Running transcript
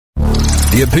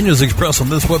The opinions expressed on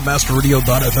this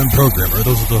WebmasterRadio.fm program are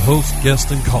those of the host,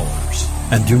 guests, and callers,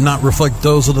 and do not reflect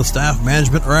those of the staff,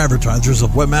 management, or advertisers of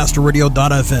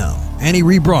WebmasterRadio.fm. Any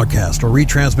rebroadcast or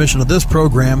retransmission of this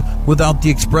program without the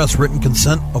express written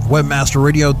consent of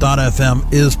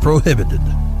WebmasterRadio.fm is prohibited.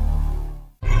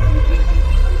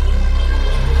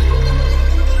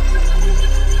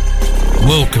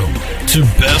 Welcome to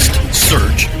Best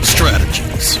Search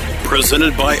Strategies,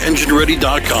 presented by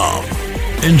EngineReady.com.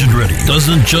 EngineReady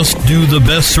doesn't just do the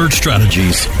best search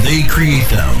strategies, they create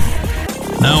them.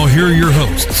 Now here are your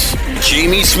hosts,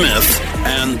 Jamie Smith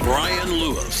and Brian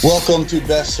Lewis. Welcome to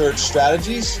Best Search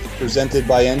Strategies, presented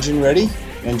by EngineReady.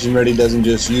 EngineReady doesn't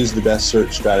just use the best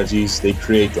search strategies, they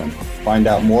create them. Find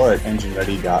out more at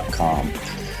EngineReady.com.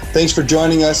 Thanks for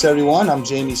joining us, everyone. I'm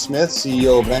Jamie Smith,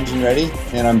 CEO of EngineReady,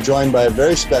 and I'm joined by a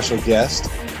very special guest,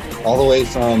 all the way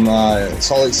from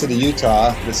Salt Lake City,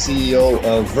 Utah, the CEO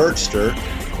of Vertster,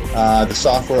 the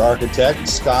software architect,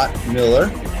 Scott Miller.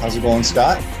 How's it going,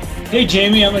 Scott? Hey,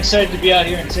 Jamie. I'm excited to be out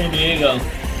here in San Diego.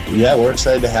 Yeah, we're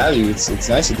excited to have you. It's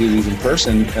nice to do these in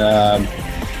person.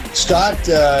 Scott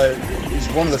is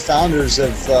one of the founders of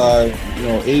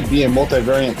A/B and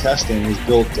multivariant testing. He's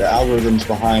built algorithms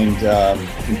behind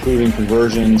improving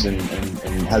conversions and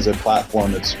has a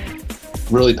platform that's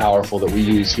really powerful that we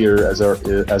use here as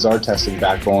our testing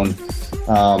backbone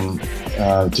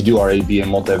to do our A/B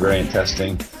and multivariant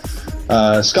testing.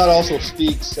 Scott also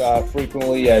speaks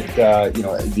frequently at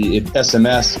the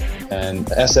SMS and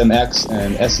SMX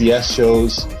and SES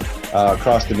shows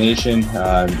across the nation.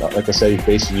 Like I said, he's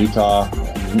based in Utah.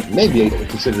 Maybe I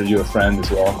consider you a friend as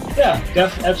well. Yeah,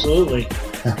 absolutely.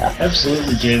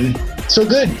 Absolutely, Jamie. So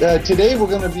good. Today we're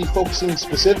going to be focusing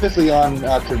specifically on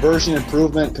conversion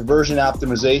improvement, conversion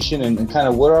optimization, and kind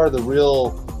of what are the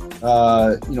real,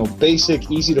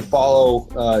 basic, easy to follow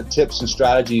tips and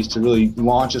strategies to really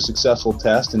launch a successful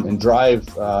test and drive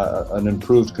an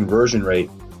improved conversion rate.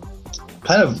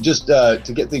 Kind of just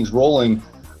to get things rolling,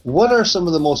 what are some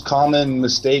of the most common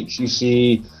mistakes you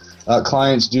see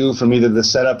clients do from either the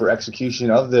setup or execution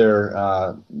of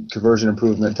their conversion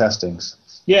improvement testings?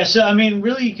 Yeah, so I mean,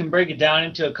 really you can break it down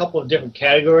into a couple of different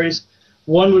categories.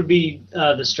 One would be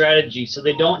the strategy. So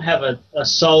they don't have a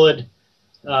solid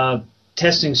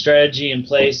testing strategy in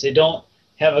place. They don't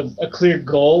have a clear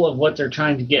goal of what they're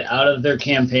trying to get out of their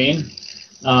campaign.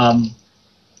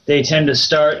 They tend to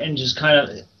start and just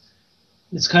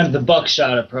it's kind of the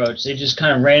buckshot approach. They just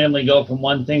kind of randomly go from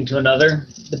one thing to another.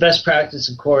 The best practice,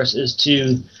 of course, is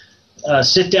to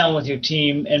sit down with your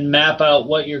team and map out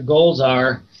what your goals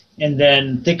are, and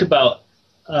then think about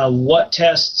what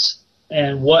tests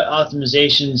and what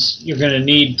optimizations you're going to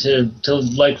need to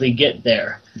likely get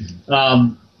there.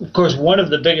 Of course, one of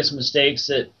the biggest mistakes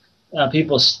that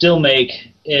people still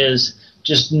make is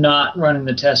just not running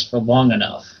the test for long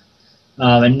enough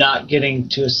and not getting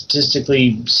to a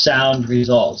statistically sound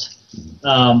result.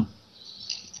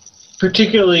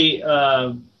 Particularly,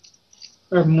 or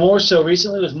more so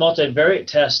recently with multivariate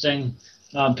testing,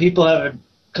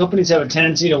 companies have a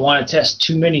tendency to want to test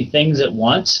too many things at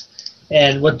once,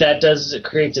 and what that does is it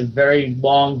creates a very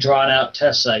long, drawn-out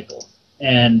test cycle,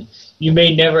 and you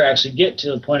may never actually get to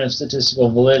the point of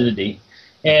statistical validity.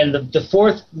 And the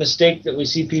fourth mistake that we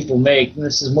see people make, and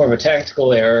this is more of a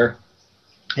tactical error,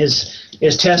 is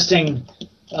testing,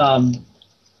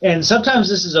 and sometimes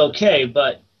this is okay,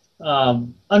 but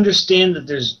understand that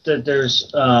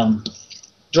there's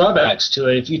drawbacks to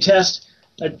it. If you test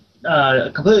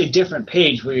a completely different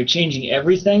page where you're changing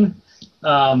everything,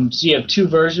 so you have two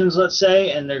versions, let's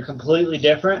say, and they're completely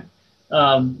different,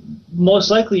 most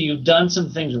likely you've done some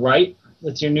things right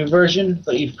with your new version,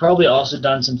 but you've probably also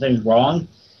done some things wrong,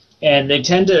 and they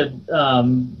tend to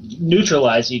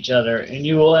neutralize each other, and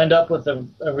you will end up with a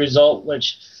result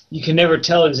which you can never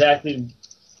tell exactly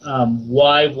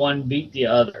why one beat the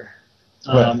other,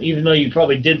 right. Even though you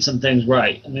probably did some things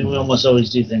right. I mean, we almost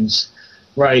always do things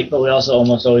right, but we also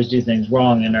almost always do things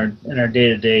wrong in our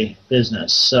day-to-day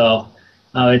business. So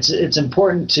it's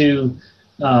important to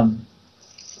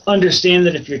understand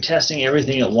that if you're testing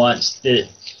everything at once, that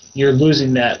you're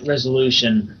losing that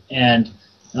resolution, and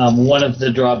one of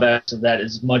the drawbacks of that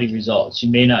is muddy results.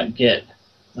 You may not get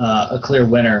a clear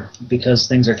winner because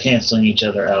things are canceling each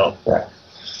other out. Right.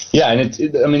 Yeah, and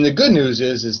the good news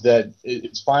is that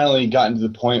it's finally gotten to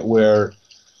the point where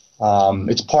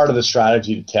it's part of the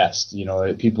strategy to test.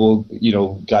 People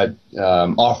got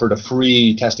offered a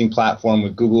free testing platform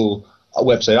with Google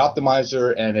Website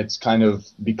Optimizer, and it's kind of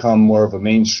become more of a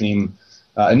mainstream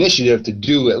initiative to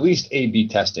do at least A/B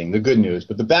testing. The good news,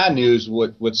 but the bad news,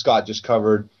 what Scott just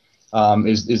covered,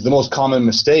 is the most common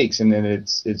mistakes, and then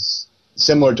it's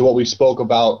similar to what we spoke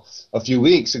about a few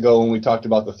weeks ago when we talked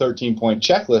about the 13-point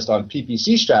checklist on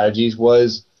PPC strategies,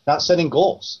 was not setting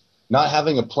goals, not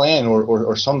having a plan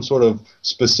or some sort of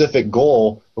specific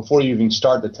goal before you even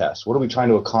start the test. What are we trying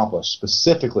to accomplish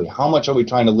specifically? How much are we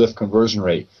trying to lift conversion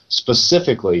rate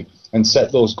specifically, and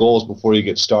set those goals before you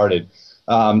get started.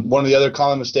 One of the other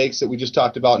common mistakes that we just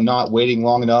talked about, not waiting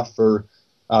long enough for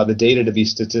the data to be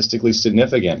statistically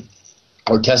significant,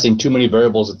 or testing too many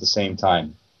variables at the same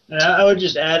time. And I would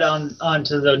just add on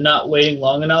to the not waiting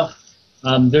long enough.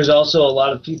 There's also a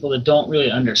lot of people that don't really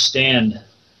understand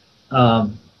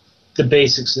the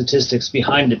basic statistics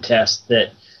behind the test,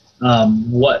 that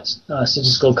what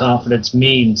statistical confidence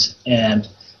means. And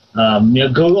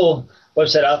Google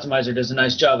Website Optimizer does a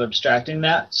nice job abstracting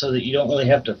that so that you don't really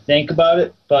have to think about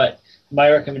it. But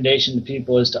my recommendation to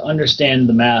people is to understand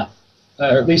the math,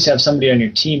 or at least have somebody on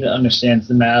your team that understands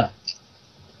the math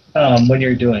when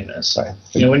you're doing this. Right.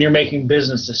 When you're making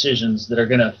business decisions that are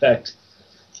going to affect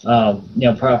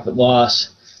profit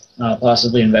loss,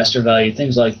 possibly investor value,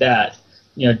 things like that.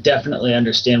 Definitely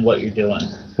understand what you're doing.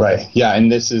 Right. Yeah, and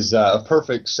this is a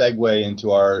perfect segue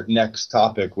into our next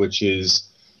topic, which is,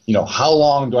 how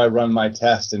long do I run my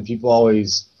test? And people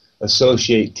always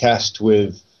associate test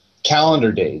with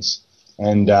calendar days.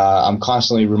 And I'm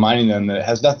constantly reminding them that it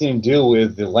has nothing to do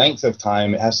with the length of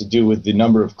time. It has to do with the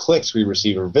number of clicks we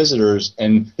receive or visitors.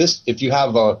 And this, if you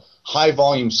have a high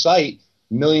volume site,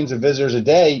 millions of visitors a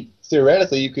day,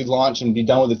 theoretically you could launch and be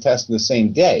done with the test in the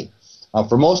same day.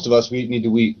 For most of us, we need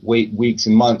to wait weeks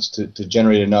and months to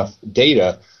generate enough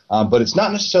data. But it's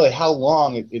not necessarily how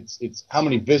long, it's how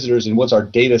many visitors and what's our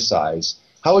data size.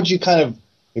 How would you kind of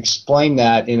explain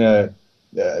that in a,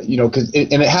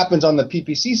 and it happens on the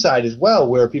PPC side as well,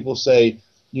 where people say,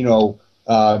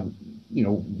 when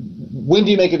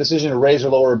do you make a decision to raise or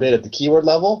lower a bid at the keyword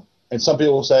level? And some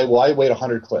people will say, well, I wait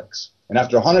 100 clicks. And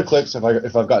after 100 clicks,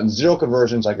 if I've gotten 0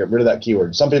 conversions, I get rid of that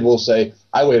keyword. Some people will say,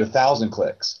 I wait 1,000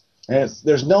 clicks. And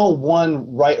there's no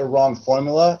one right or wrong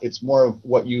formula. It's more of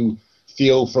what you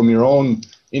feel from your own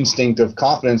instinct of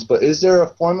confidence. But is there a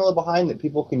formula behind that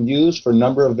people can use for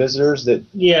number of visitors?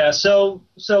 Yeah, so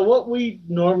what we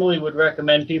normally would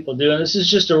recommend people do, and this is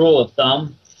just a rule of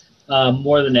thumb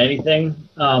more than anything,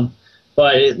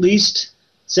 but at least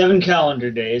 7 calendar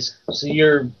days. So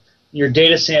your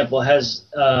data sample has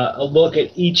a look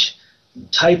at each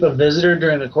type of visitor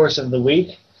during the course of the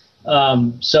week.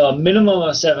 So a minimum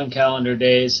of 7 calendar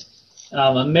days,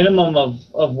 a minimum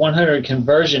of 100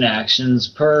 conversion actions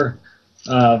per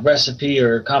recipe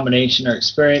or combination or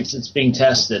experience that's being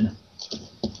tested.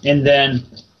 And then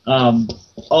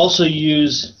also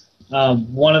use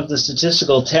one of the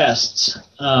statistical tests,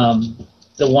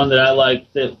 the one that I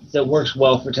like that works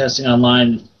well for testing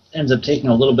online, ends up taking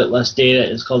a little bit less data,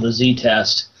 is called a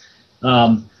Z-test.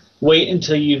 Wait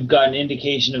until you've got an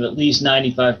indication of at least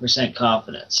 95%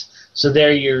 confidence. So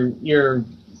there,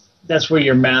 that's where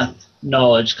your math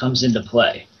knowledge comes into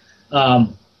play.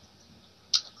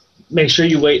 Make sure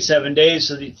you wait 7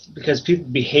 days because people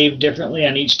behave differently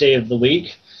on each day of the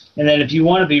week. And then if you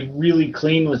want to be really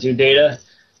clean with your data,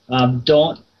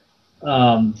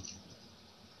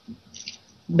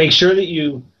 make sure that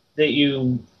you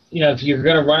if you're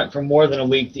going to run it for more than a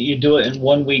week, that you do it in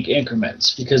 1 week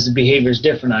increments, because the behavior is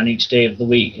different on each day of the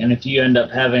week. And if you end up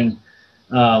having,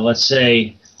 let's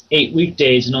say, 8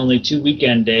 weekdays and only 2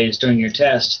 weekend days during your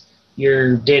test,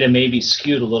 your data may be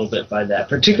skewed a little bit by that,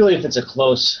 particularly if it's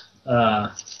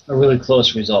a really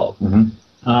close result.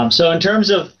 Mm-hmm. So in terms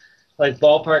of like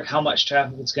ballpark, how much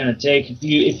traffic it's going to take, if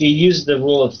you use the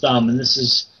rule of thumb, and this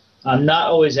is not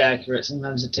always accurate,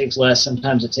 sometimes it takes less,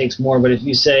 sometimes it takes more, but if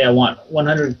you say I want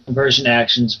 100 conversion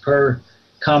actions per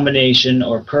combination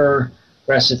or per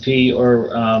recipe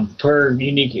or per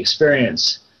unique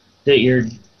experience that you're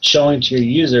showing to your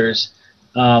users,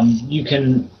 you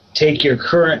can take your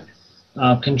current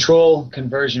control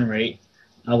conversion rate,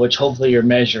 which hopefully you're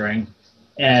measuring,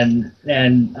 and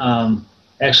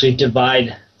actually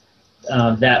divide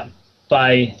that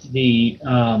by the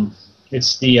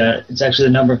it's actually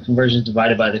the number of conversions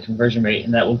divided by the conversion rate,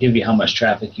 and that will give you how much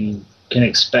traffic you can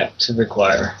expect to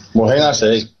require. Well, hang on a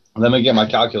second. Let me get my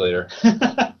calculator.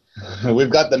 We've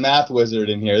got the math wizard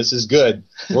in here. This is good.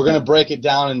 We're going to break it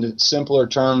down into simpler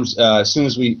terms. As soon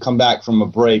as we come back from a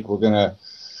break, we're going to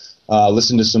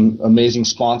listen to some amazing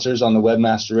sponsors on the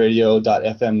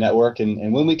webmasterradio.fm network.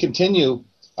 And when we continue,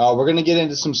 we're going to get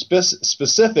into some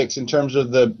specifics in terms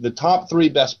of the top 3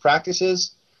 best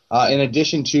practices, in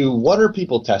addition to what are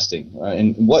people testing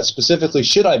and what specifically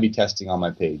should I be testing on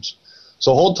my page.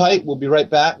 So hold tight. We'll be right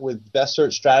back with Best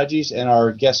Search Strategies and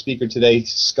our guest speaker today,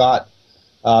 Scott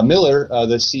Miller,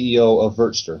 the CEO of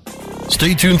Vertster.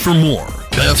 Stay tuned for more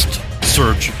Best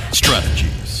Search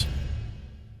Strategies.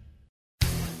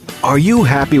 Are you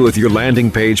happy with your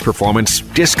landing page performance?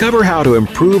 Discover how to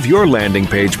improve your landing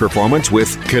page performance with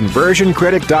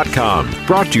ConversionCritic.com.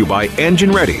 Brought to you by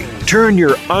Engine Ready. Turn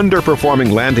your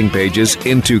underperforming landing pages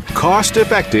into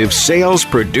cost-effective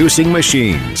sales-producing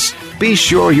machines. Be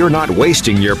sure you're not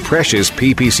wasting your precious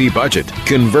PPC budget.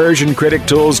 Conversion Critic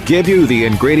tools give you the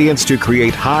ingredients to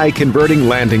create high-converting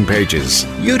landing pages.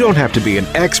 You don't have to be an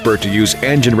expert to use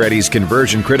Engine Ready's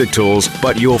Conversion Critic tools,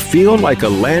 but you'll feel like a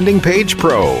landing page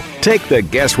pro. Take the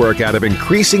guesswork out of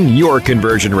increasing your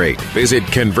conversion rate. Visit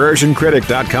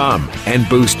ConversionCritic.com and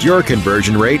boost your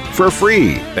conversion rate for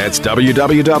free. That's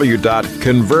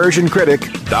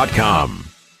www.ConversionCritic.com.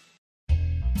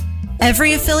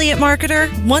 Every affiliate marketer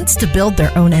wants to build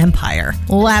their own empire.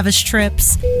 Lavish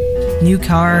trips, new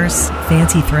cars,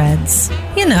 fancy threads.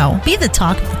 You know, be the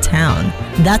talk of the town.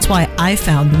 That's why I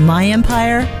found my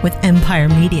empire with Empire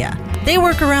Media. They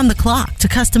work around the clock to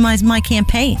customize my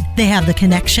campaign. They have the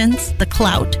connections, the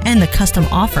clout, and the custom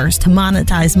offers to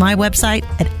monetize my website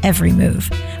at every move.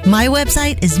 My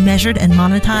website is measured and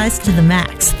monetized to the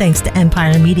max thanks to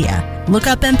Empire Media. Look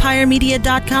up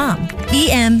EmpireMedia.com,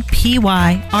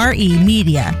 EMPYRE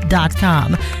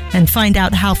Media.com, and find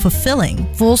out how fulfilling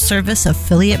full-service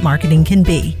affiliate marketing can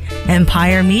be.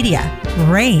 Empire Media,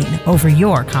 reign over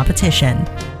your competition.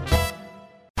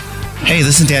 Hey,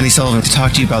 this is Danny Sullivan to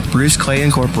talk to you about Bruce Clay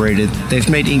Incorporated. They've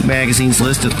made Inc. Magazine's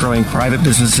list of growing private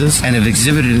businesses and have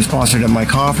exhibited and sponsored at my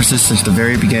conferences since the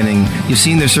very beginning. You've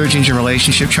seen their search engine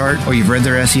relationship chart, or you've read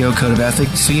their SEO code of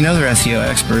ethics, so you know they're SEO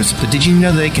experts. But did you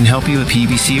know they can help you with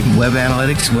PPC, web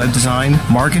analytics, web design,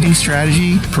 marketing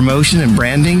strategy, promotion, and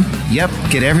branding? Yep,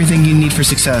 get everything you need for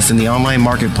success in the online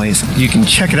marketplace. You can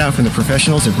check it out from the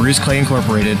professionals at Bruce Clay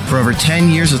Incorporated. For over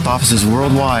 10 years with offices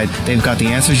worldwide, they've got the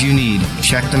answers you need.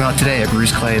 Check them out today at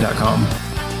bruceclay.com.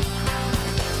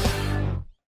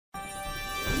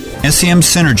 SEM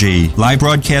Synergy, live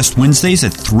broadcast Wednesdays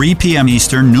at 3 p.m.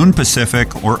 Eastern, noon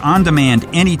Pacific, or on demand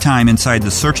anytime inside the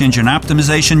Search Engine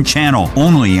Optimization channel,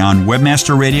 only on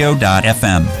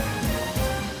webmasterradio.fm.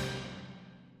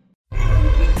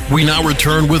 We now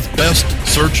return with Best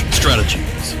Search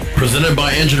Strategies, presented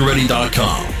by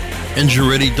EngineReady.com. Engine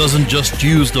Ready doesn't just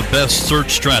use the best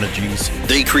search strategies,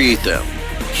 they create them.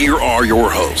 Here are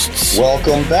your hosts.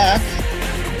 Welcome back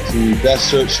to Best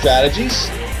Search Strategies.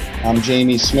 I'm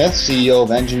Jamie Smith, CEO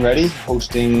of Engine Ready,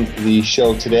 hosting the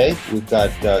show today. We've got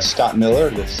Scott Miller,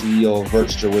 the CEO of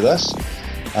Vertster, with us,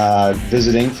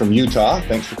 visiting from Utah.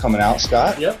 Thanks for coming out,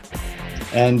 Scott. Yep.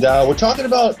 And we're talking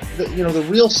about the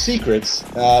real secrets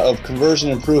of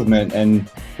conversion improvement. And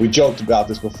we joked about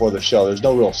this before the show. There's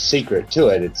no real secret to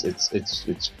it.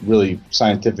 It's really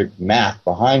scientific math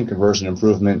behind conversion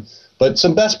improvement. But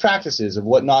some best practices of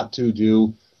what not to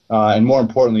do, and more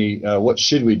importantly, what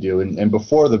should we do. And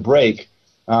before the break,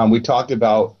 we talked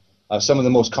about some of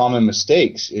the most common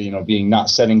mistakes, being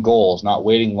not setting goals, not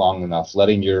waiting long enough,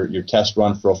 letting your test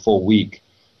run for a full week,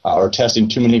 or testing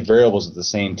too many variables at the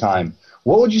same time.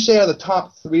 What would you say are the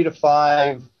top 3 to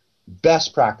 5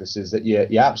 best practices that you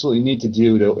absolutely need to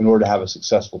do in order to have a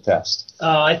successful test?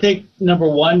 I think, number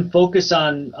one, focus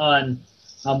on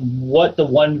what the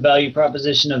one value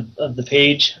proposition of the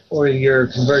page or your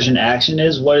conversion action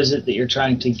is. What is it that you're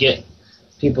trying to get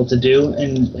people to do?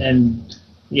 And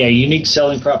unique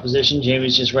selling proposition.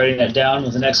 Jamie's just writing that down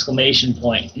with an exclamation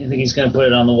point. I think he's going to put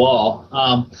it on the wall.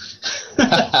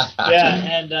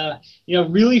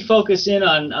 Really focus in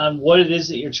on what it is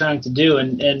that you're trying to do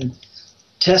and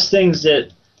test things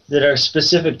that are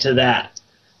specific to that.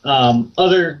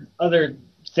 Other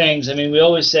things, we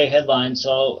always say headlines,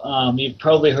 so you've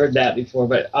probably heard that before,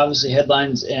 but obviously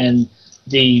headlines and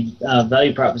the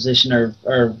value proposition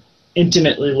are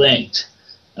intimately linked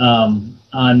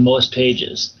on most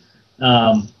pages.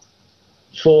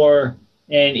 For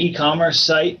an e-commerce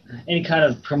site, any kind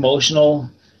of promotional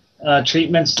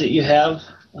treatments that you have,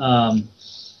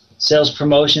 sales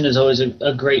promotion is always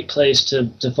a great place to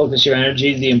focus your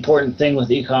energy. The important thing with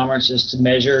e-commerce is to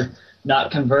measure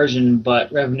not conversion,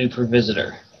 but revenue per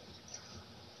visitor,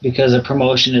 because a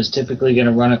promotion is typically going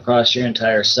to run across your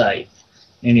entire site,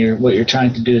 and what you're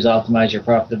trying to do is optimize your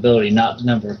profitability, not the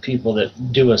number of people that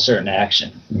do a certain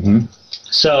action. Mm-hmm.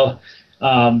 So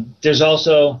there's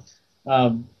also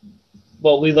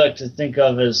what we like to think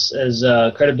of as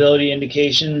credibility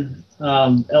indication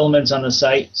elements on the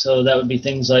site. So that would be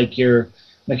things like your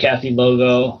McAfee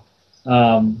logo,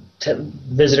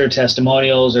 visitor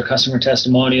testimonials or customer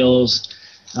testimonials,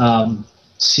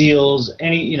 seals,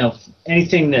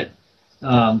 anything that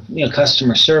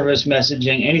customer service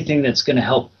messaging, anything that's going to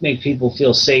help make people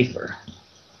feel safer.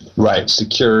 Right.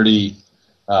 Security,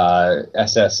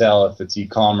 SSL if it's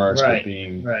e-commerce, Right.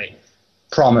 being Right.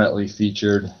 prominently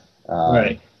featured.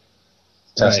 Right.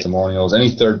 Testimonials,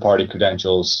 any third-party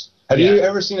credentials. Have Yeah. you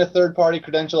ever seen a third-party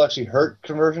credential actually hurt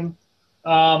conversion?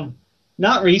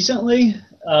 Not recently,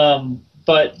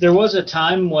 but there was a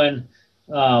time when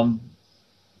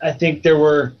I think there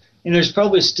were, and there's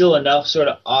probably still enough sort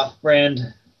of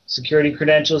off-brand security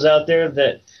credentials out there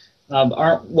that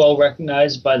aren't well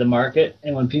recognized by the market,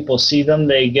 and when people see them,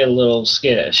 they get a little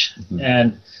skittish.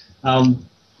 And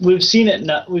we have seen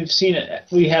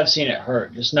it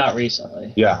hurt, just not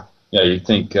recently. Yeah. Yeah, you'd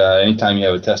think anytime you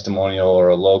have a testimonial or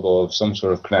a logo of some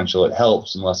sort of credential, it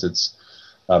helps, unless it's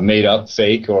made up,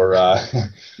 fake, or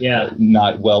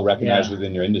not well recognized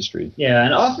within your industry. Yeah,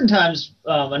 and oftentimes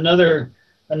another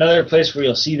place where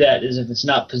you'll see that is if it's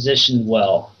not positioned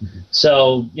well.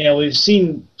 So, we've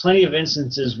seen plenty of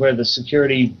instances where the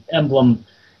security emblem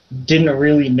didn't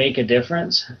really make a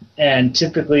difference, and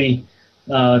typically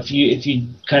if you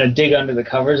kind of dig under the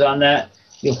covers on that,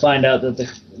 you'll find out that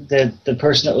the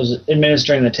person that was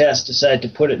administering the test decided to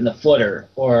put it in the footer,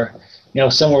 or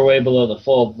somewhere way below the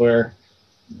fold, where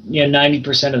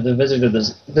 90% of the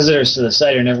visitors to the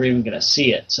site are never even going to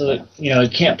see it. So that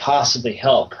it can't possibly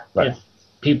help if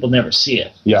people never see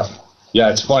it. Yeah,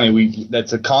 it's funny.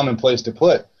 That's a common place to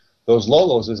put those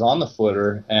logos is on the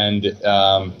footer, and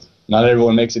not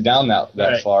everyone makes it down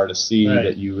that far to see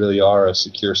that you really are a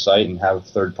secure site and have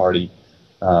third-party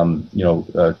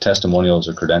testimonials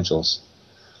or credentials.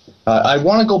 I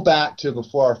want to go back to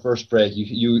before our first break.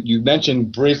 You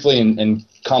mentioned briefly and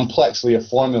complexly a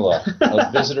formula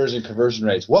of visitors and conversion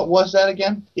rates. What was that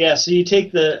again? Yeah, so you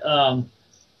take the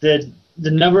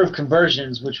number of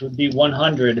conversions, which would be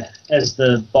 100 as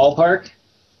the ballpark.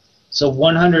 So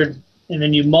 100, and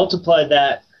then you multiply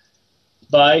that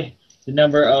by the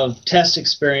number of test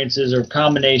experiences or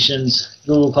combinations.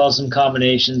 Google calls them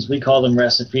combinations. We call them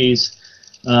recipes.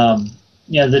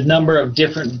 The number of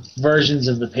different versions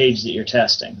of the page that you're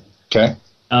testing. Okay.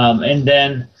 And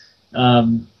then,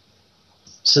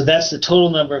 so that's the total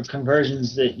number of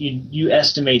conversions that you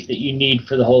estimate that you need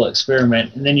for the whole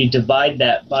experiment, and then you divide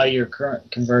that by your current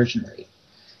conversion rate,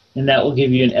 and that will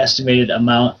give you an estimated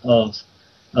amount of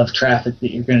traffic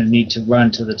that you're going to need to run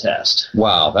to the test.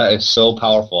 Wow, that is so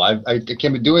powerful. I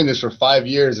can be doing this for 5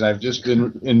 years, and I've just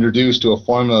been introduced to a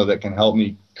formula that can help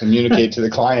me communicate to the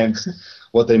clients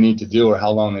what they need to do or how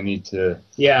long they need to.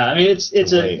 Yeah, I mean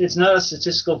it's not a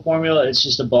statistical formula; it's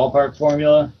just a ballpark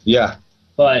formula. Yeah.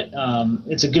 But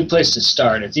it's a good place to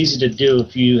start. It's easy to do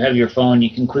if you have your phone.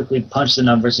 You can quickly punch the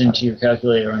numbers into your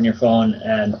calculator on your phone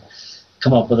and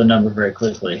come up with a number very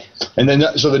quickly. And then,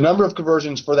 so the number of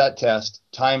conversions for that test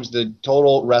times the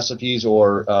total recipes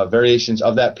or variations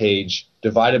of that page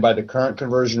divided by the current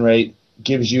conversion rate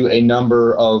gives you a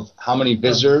number of how many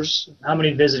visitors? How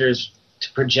many visitors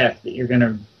to project that you're going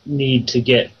to need to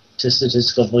get to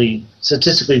statistically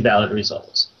valid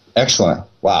results. Excellent.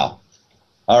 Wow.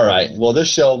 All right. Well, this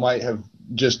show might have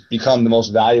just become the most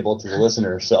valuable to the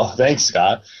listeners. So thanks,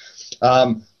 Scott.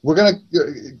 We're going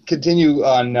to continue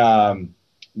on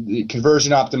the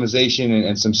conversion optimization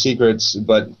and some secrets,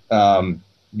 but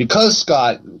because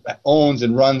Scott owns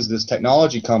and runs this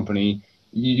technology company,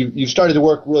 you started to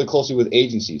work really closely with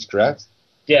agencies, correct?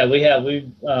 Yeah, we have.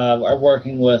 We are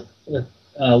working with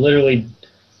literally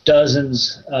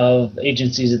dozens of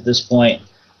agencies at this point.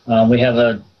 We have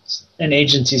an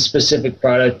agency-specific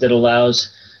product that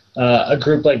allows a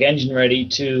group like Engine Ready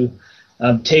to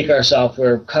take our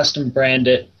software, custom brand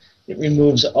it. It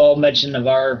removes all mention of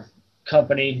our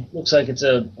company. Looks like it's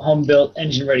a home-built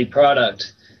Engine Ready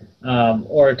product,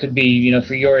 or it could be,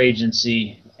 for your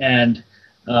agency. And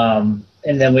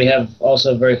then we have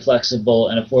also a very flexible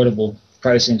and affordable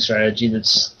pricing strategy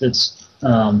that's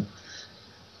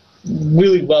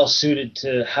really well suited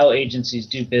to how agencies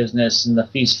do business and the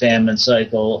feast famine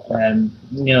cycle and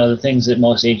the things that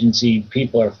most agency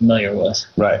people are familiar with.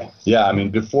 Right. Yeah. I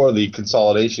mean, before the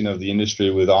consolidation of the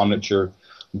industry with Omniture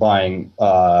buying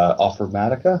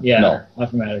Offermatica. Yeah. No.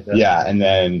 Offermatica. Yeah, and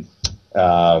then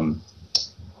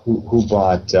who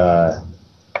bought?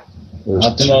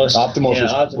 Optimos.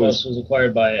 Optimos was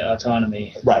acquired by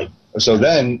Autonomy. Right. So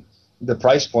then the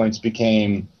price points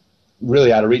became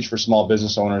really out of reach for small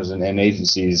business owners and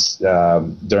agencies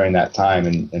during that time,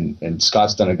 and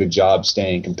Scott's done a good job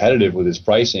staying competitive with his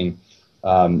pricing,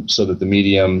 so that the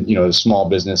medium, the small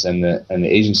business and the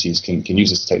agencies can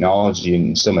use this technology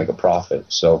and still make a profit.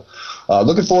 So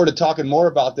looking forward to talking more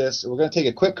about this. We're going to take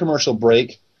a quick commercial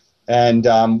break, and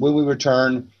when we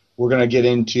return, we're going to get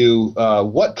into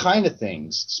what kind of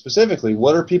things, specifically,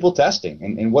 what are people testing,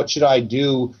 and what should I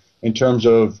do in terms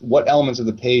of what elements of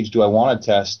the page do I want to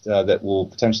test that will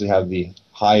potentially have the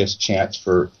highest chance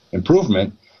for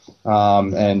improvement.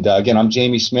 Again, I'm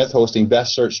Jamie Smith hosting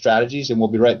Best Search Strategies, and we'll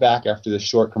be right back after this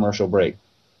short commercial break.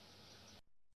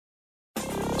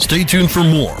 Stay tuned for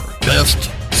more Best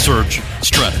Search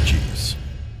Strategies.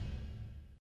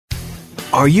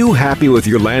 Are you happy with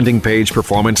your landing page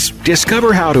performance?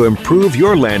 Discover how to improve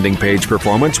your landing page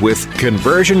performance with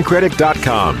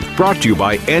ConversionCritic.com. Brought to you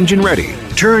by Engine Ready.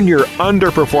 Turn your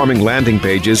underperforming landing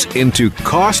pages into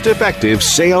cost-effective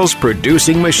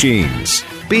sales-producing machines.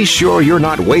 Be sure you're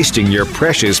not wasting your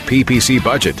precious PPC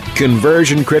budget.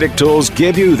 Conversion Critic tools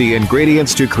give you the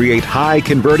ingredients to create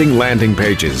high-converting landing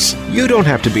pages. You don't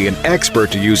have to be an expert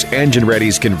to use Engine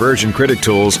Ready's Conversion Critic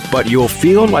tools, but you'll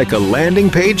feel like a landing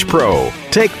page pro.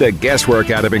 Take the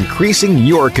guesswork out of increasing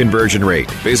your conversion rate.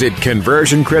 Visit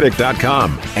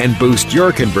ConversionCritic.com and boost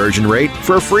your conversion rate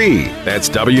for free. That's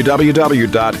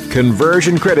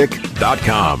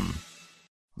www.ConversionCritic.com.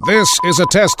 This is a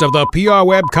test of the PR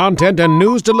Web content and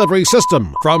news delivery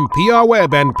system from PR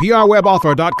Web and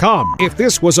PRWebAuthor.com. If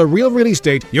this was a real release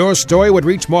date, your story would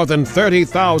reach more than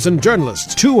 30,000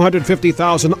 journalists,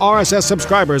 250,000 RSS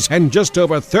subscribers, and just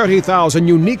over 30,000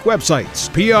 unique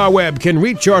websites. PR Web can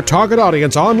reach your target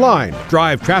audience online,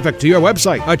 drive traffic to your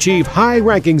website, achieve high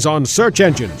rankings on search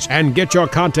engines, and get your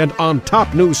content on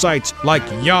top news sites like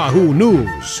Yahoo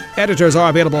News. Editors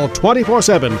are available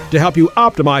 24/7 to help you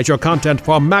optimize your content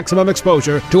for maximum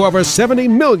exposure to over 70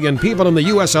 million people in the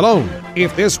U.S. alone.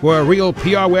 If this were a real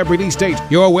PR Web release date,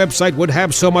 your website would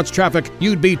have so much traffic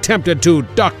you'd be tempted to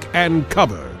duck and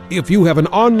cover. If you have an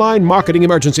online marketing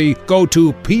emergency, go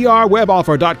to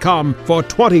PRWebAuthor.com for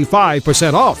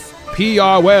 25% off.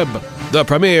 PR Web, the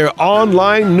premier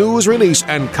online news release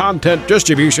and content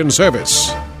distribution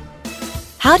service.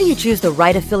 How do you choose the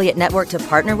right affiliate network to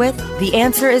partner with? The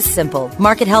answer is simple.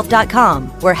 MarketHealth.com,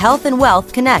 where health and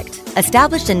wealth connect.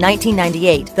 Established in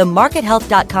 1998, the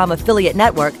MarketHealth.com affiliate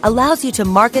network allows you to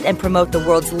market and promote the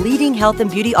world's leading health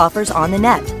and beauty offers on the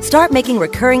net. Start making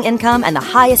recurring income and the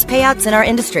highest payouts in our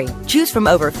industry. Choose from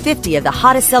over 50 of the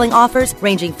hottest selling offers,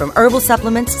 ranging from herbal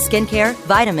supplements, skincare,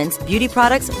 vitamins, beauty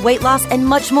products, weight loss, and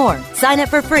much more. Sign up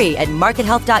for free at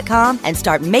MarketHealth.com and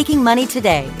start making money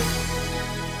today.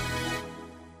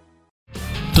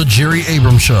 The Jerry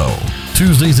Abrams Show,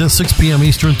 Tuesdays at 6 p.m.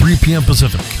 Eastern, 3 p.m.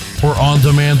 Pacific, or on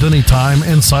demand anytime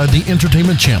inside the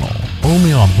Entertainment Channel,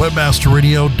 only on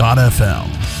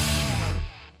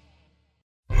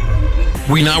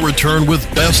WebmasterRadio.fm. We now return with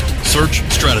Best Search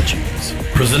Strategies,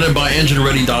 presented by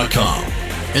EngineReady.com.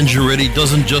 Engine Ready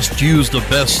doesn't just use the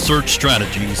best search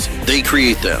strategies, they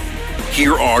create them.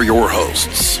 Here are your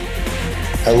hosts.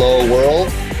 Hello, world.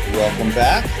 Welcome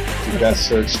back to Best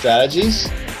Search Strategies.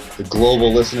 The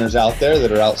global listeners out there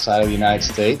that are outside of the United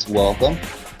States, welcome.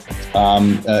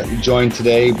 Joined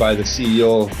today by the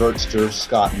CEO of Vertster,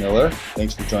 Scott Miller.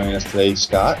 Thanks for joining us today,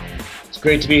 Scott. It's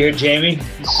great to be here, Jamie.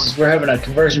 We're having a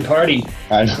conversion party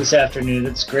this afternoon.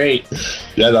 That's great.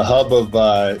 Yeah, the hub of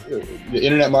the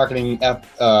internet marketing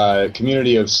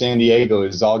community of San Diego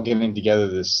is all getting together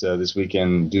this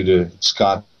weekend due to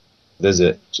Scott's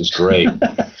visit, which is great.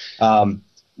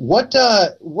 What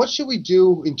should we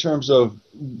do in terms of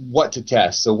what to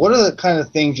test? So what are the kind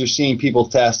of things you're seeing people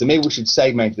test? And maybe we should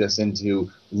segment this into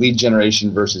lead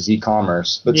generation versus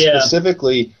e-commerce. But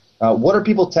specifically, what are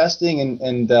people testing,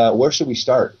 and where should we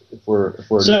start if we're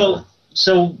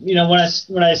So you know, when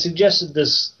I suggested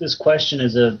this question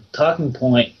as a talking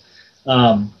point,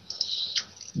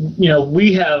 you know,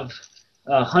 we have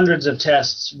hundreds of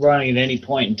tests running at any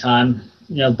point in time,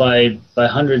 you know, by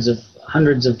hundreds of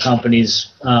companies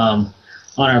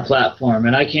on our platform,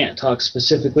 and I can't talk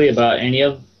specifically about any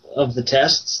of the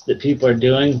tests that people are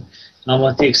doing,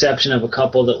 with the exception of a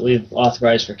couple that we've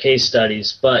authorized for case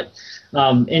studies. But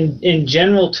in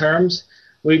general terms,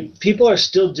 people are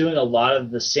still doing a lot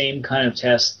of the same kind of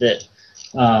tests that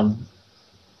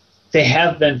they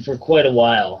have been for quite a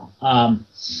while.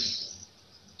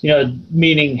 You know,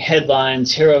 meaning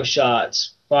headlines, hero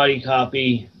shots, body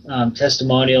copy,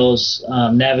 testimonials,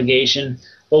 navigation.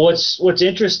 But what's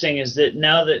interesting is that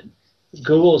now that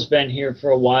Google's been here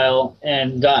for a while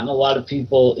and gotten a lot of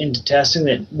people into testing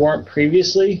that weren't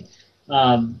previously,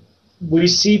 we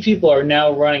see people are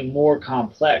now running more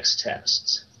complex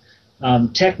tests,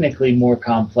 technically more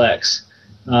complex,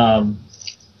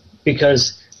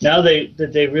 because now that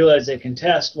they realize they can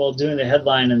test, well, doing the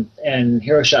headline and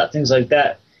hero shot, things like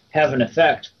that have an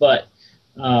effect. But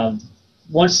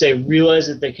once they realize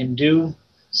that they can do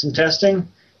some testing,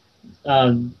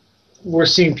 we're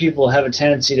seeing people have a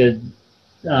tendency to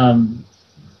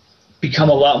become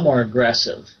a lot more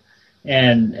aggressive.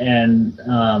 and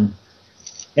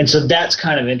so that's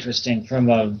kind of interesting from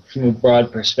a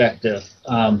broad perspective.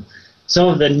 Some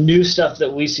of the new stuff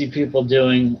that we see people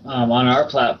doing on our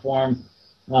platform,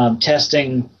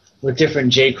 testing with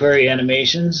different jQuery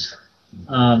animations.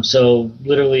 So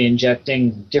literally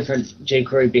injecting different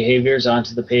jQuery behaviors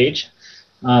onto the page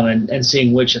and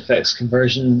seeing which affects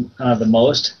conversion the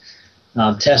most.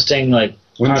 Testing like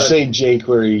when you say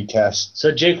jQuery test.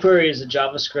 So jQuery is a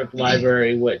JavaScript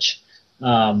library which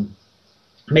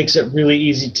makes it really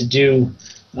easy to do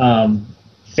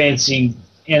fancy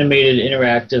animated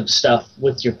interactive stuff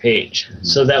with your page.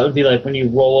 So that would be like when you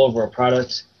roll over a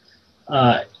product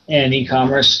in an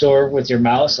e-commerce store with your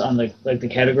mouse on the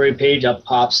category page, up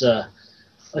pops a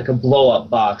blow-up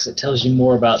box. It tells you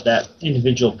more about that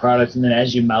individual product, and then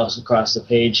as you mouse across the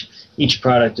page, each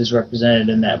product is represented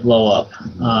in that blow-up.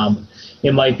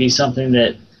 It might be something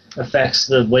that affects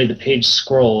the way the page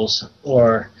scrolls,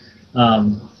 or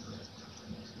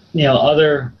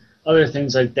other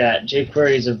things like that.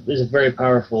 jQuery is a very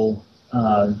powerful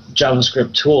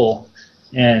JavaScript tool,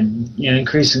 and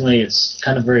increasingly it's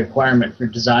kind of a requirement for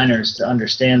designers to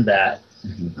understand that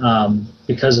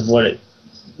because of what it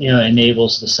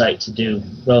enables the site to do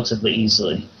relatively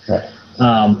easily. Right.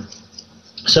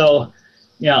 So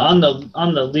on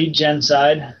the lead gen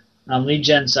side, lead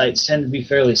gen sites tend to be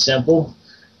fairly simple.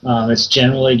 It's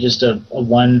generally just a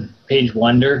one-page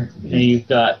wonder. You've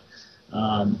got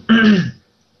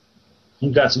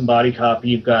you've got some body copy,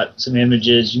 you've got some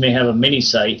images, you may have a mini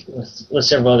site with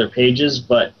several other pages,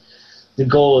 but the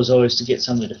goal is always to get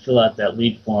somebody to fill out that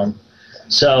lead form.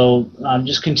 So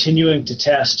just continuing to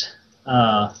test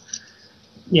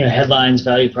headlines,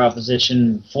 value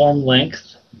proposition, form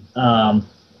length,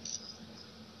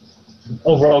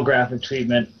 overall graphic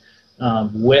treatment,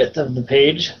 width of the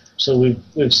page. So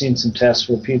we've seen some tests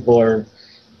where people are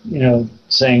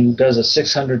saying, does a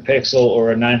 600 pixel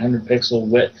or a 900 pixel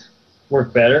width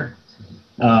work better?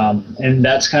 And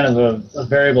that's kind of a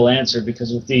variable answer,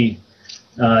 because with the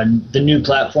new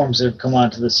platforms that have come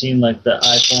onto the scene, like the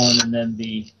iPhone and then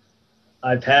the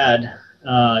iPad.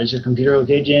 Is your computer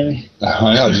okay, Jamie?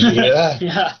 I know. Did you hear that?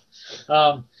 Yeah.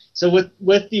 So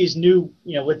with these new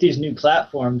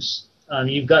platforms,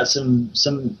 you've got some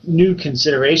new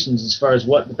considerations as far as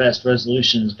what the best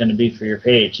resolution is going to be for your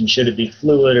page, and should it be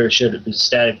fluid or should it be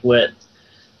static width?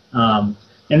 And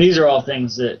these are all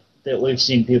things that we've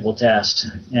seen people test,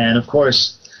 and of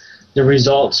course the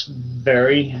results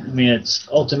vary. I mean, it's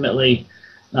ultimately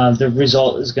the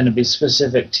result is going to be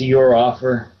specific to your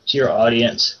offer, to your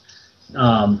audience,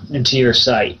 and to your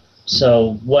site.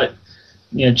 So what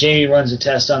Jamie runs a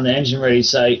test on the Engine Ready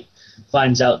site,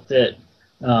 finds out that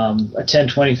a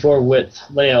 1024 width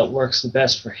layout works the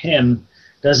best for him,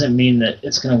 doesn't mean that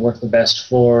it's going to work the best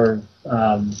for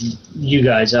you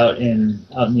guys out in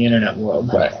the internet world.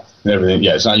 Right. Everything.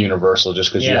 Yeah, it's not universal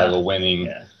just because you have a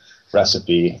winning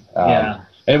recipe.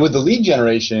 And with the lead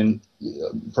generation,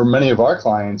 for many of our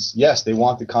clients, yes, they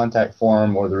want the contact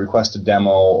form or the request a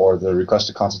demo or the request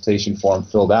a consultation form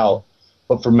filled out.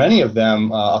 But for many of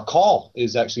them, a call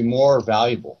is actually more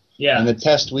valuable. Yeah. And the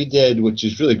test we did, which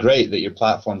is really great that your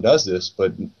platform does this,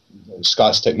 but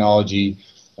Scott's technology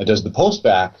does the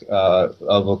postback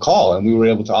of a call, and we were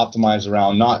able to optimize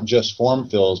around not just form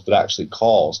fills but actually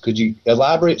calls. Could you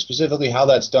elaborate specifically how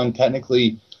that's done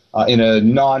technically in a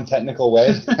non-technical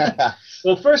way?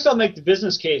 Well, first I'll make the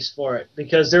business case for it,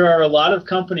 because there are a lot of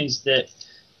companies that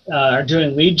are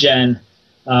doing lead gen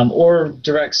or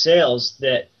direct sales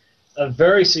that a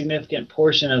very significant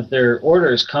portion of their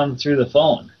orders come through the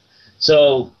phone.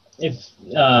 So if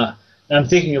I'm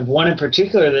thinking of one in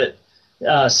particular that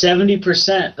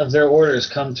 70% of their orders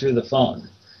come through the phone.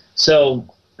 So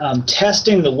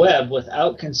testing the web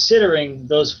without considering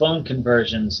those phone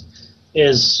conversions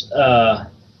is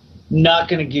not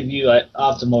going to give you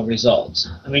optimal results.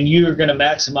 I mean, you're going to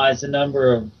maximize the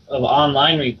number of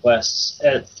online requests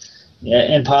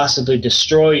and possibly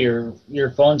destroy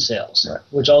your phone sales, right,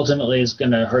 which ultimately is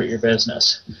going to hurt your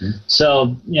business. Mm-hmm.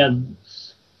 So,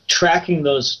 tracking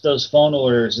those phone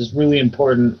orders is really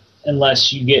important,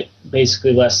 unless you get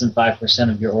basically less than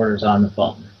 5% of your orders on the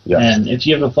phone. Yeah. And if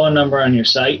you have a phone number on your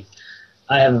site,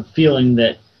 I have a feeling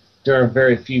that there are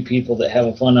very few people that have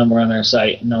a phone number on their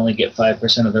site and only get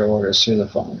 5% of their orders through the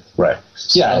phone. Right.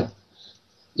 So,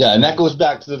 yeah, and that goes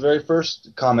back to the very first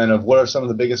comment of what are some of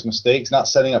the biggest mistakes, not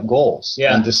setting up goals.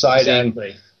 Yeah, and deciding,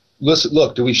 exactly. Listen,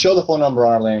 look, do we show the phone number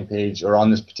on our landing page or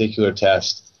on this particular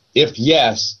test? If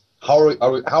yes, how are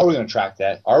we going to track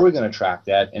that? Are we going to track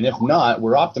that? And if not,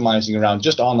 we're optimizing around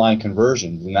just online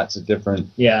conversions, and that's a different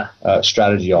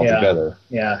strategy altogether.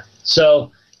 Yeah.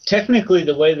 So technically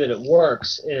the way that it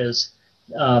works is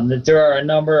that there are a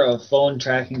number of phone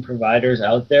tracking providers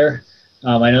out there.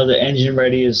 I know that Engine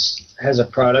Ready has a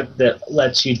product that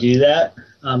lets you do that.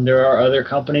 There are other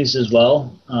companies as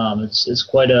well. It's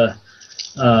quite a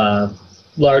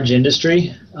large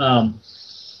industry.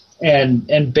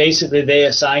 And basically they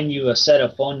assign you a set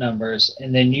of phone numbers,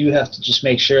 and then you have to just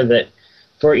make sure that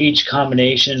for each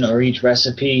combination or each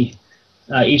recipe,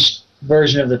 each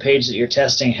version of the page that you're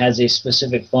testing has a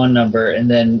specific phone number, and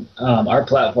then our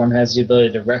platform has the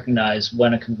ability to recognize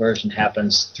when a conversion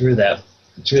happens through that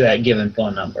given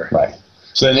phone number. Right.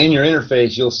 So then in your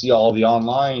interface, you'll see all the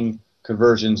online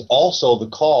conversions, also the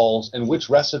calls, and which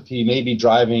recipe may be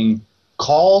driving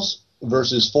calls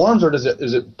versus forms, or does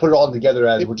it put it all together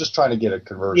as we're just trying to get a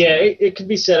conversion? Yeah, it could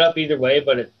be set up either way,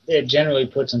 but it generally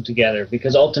puts them together,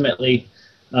 because ultimately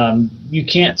you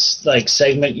can't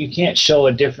segment, you can't show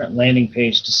a different landing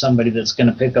page to somebody that's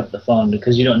going to pick up the phone,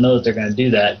 because you don't know that they're going to do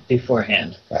that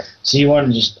beforehand. Right. So you want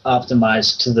to just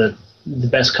optimize to the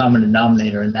best common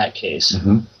denominator in that case.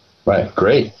 Mm-hmm. Right,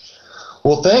 great.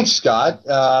 Well, thanks, Scott.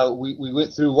 We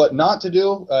went through what not to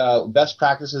do, best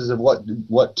practices of what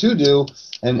to do,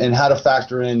 and how to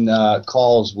factor in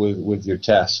calls with your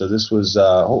test. So this was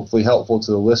hopefully helpful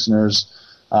to the listeners.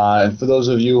 And for those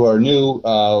of you who are new,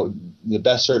 the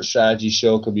Best Search Strategy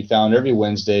Show can be found every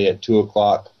Wednesday at 2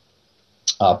 o'clock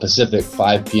Pacific,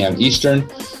 5 p.m. Eastern.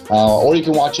 Or you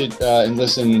can watch it and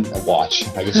watch.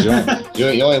 I guess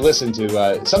you only listen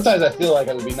to. Sometimes I feel like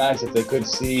it would be nice if they could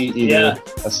see either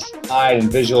a slide and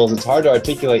visuals. It's hard to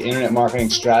articulate internet marketing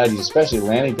strategies, especially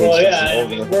landing pages. Well, yeah, I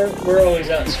mean, we're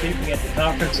always out speaking at the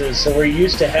conferences, so we're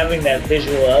used to having that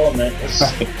visual element.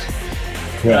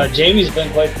 Jamie's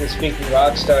been quite the speaking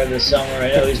rock star this summer. I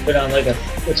know he's been on like a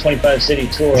 25-city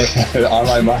tour.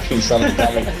 Online Marketing Summit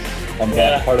coming. I'm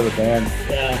part of the band.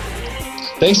 Yeah.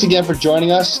 Thanks again for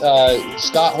joining us.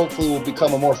 Scott hopefully will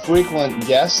become a more frequent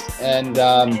guest. And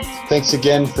thanks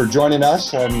again for joining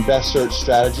us on Best Search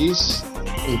Strategies.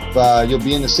 If you'll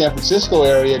be in the San Francisco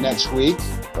area next week,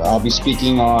 I'll be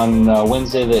speaking on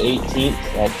Wednesday the 18th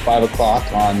at 5 o'clock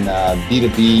on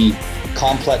B2B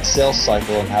complex sales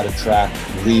cycle and how to track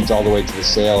leads all the way to the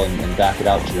sale and back it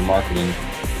out to your marketing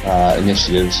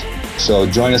initiatives. So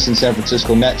join us in San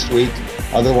Francisco next week.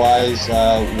 Otherwise,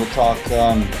 we'll talk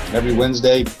every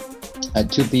Wednesday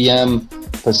at 2 p.m.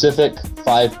 Pacific,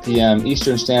 5 p.m.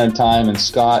 Eastern Standard Time. And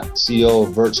Scott, CEO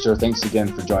of Vertster, thanks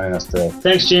again for joining us today.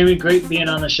 Thanks, Jamie. Great being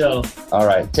on the show. All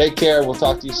right. Take care. We'll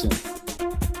talk to you soon.